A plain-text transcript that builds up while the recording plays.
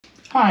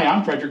Hi,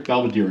 I'm Frederick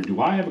Belvedere, and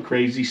do I have a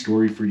crazy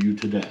story for you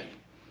today?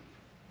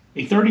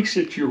 A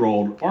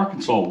 36-year-old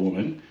Arkansas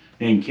woman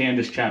named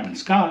Candace Chapman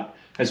Scott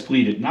has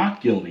pleaded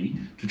not guilty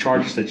to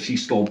charges that she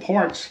stole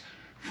parts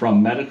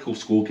from medical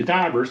school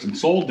cadavers and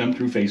sold them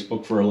through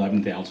Facebook for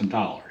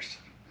 $11,000.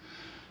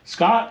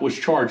 Scott was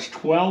charged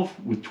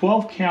with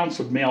 12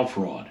 counts of mail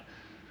fraud,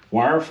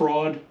 wire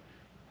fraud,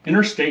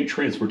 interstate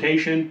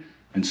transportation,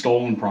 and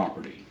stolen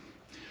property.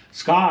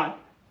 Scott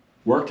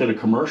worked at a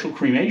commercial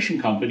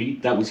cremation company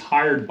that was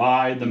hired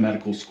by the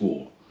medical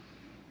school.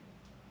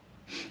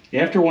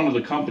 After one of the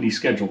company's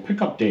scheduled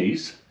pickup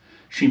days,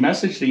 she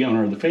messaged the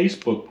owner of the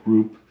Facebook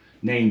group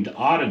named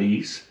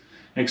Oddities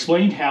and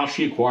explained how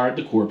she acquired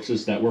the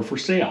corpses that were for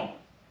sale.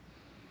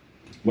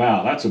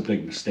 Wow, that's a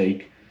big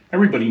mistake.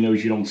 Everybody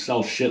knows you don't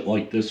sell shit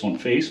like this on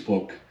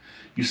Facebook.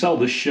 You sell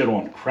this shit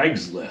on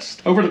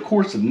Craigslist. Over the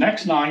course of the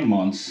next 9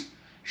 months,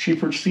 she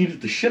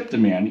proceeded to ship the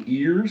man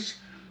ears,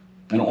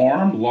 an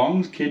arm,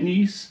 lungs,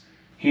 kidneys,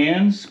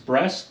 hands,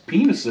 breasts,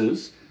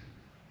 penises,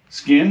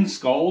 skin,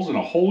 skulls, and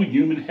a whole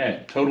human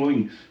head,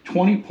 totaling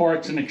 20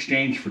 parts in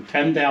exchange for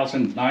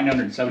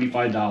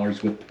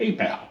 $10,975 with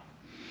PayPal.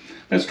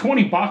 That's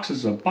 20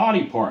 boxes of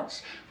body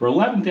parts for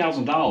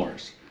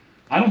 $11,000.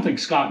 I don't think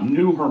Scott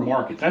knew her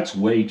market. That's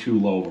way too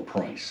low of a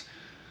price.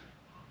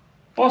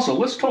 Also,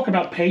 let's talk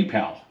about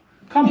PayPal.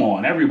 Come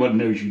on, everyone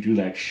knows you do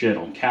that shit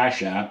on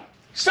Cash App.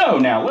 So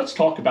now let's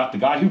talk about the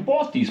guy who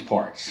bought these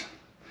parts.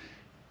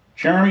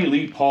 Jeremy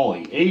Lee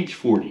Pauley, age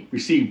 40,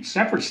 received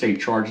separate state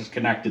charges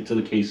connected to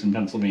the case in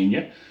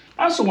Pennsylvania.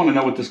 I also want to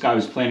know what this guy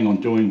was planning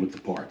on doing with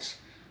the parts.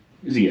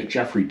 Is he a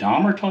Jeffrey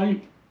Dahmer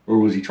type, or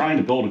was he trying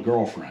to build a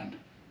girlfriend?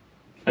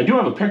 I do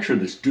have a picture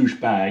of this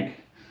douchebag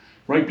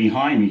right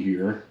behind me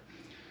here,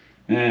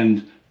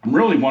 and I'm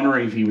really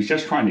wondering if he was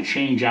just trying to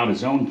change out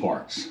his own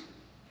parts.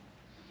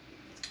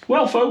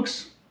 Well,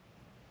 folks,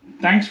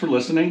 thanks for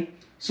listening.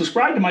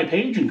 Subscribe to my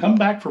page and come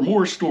back for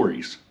more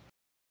stories.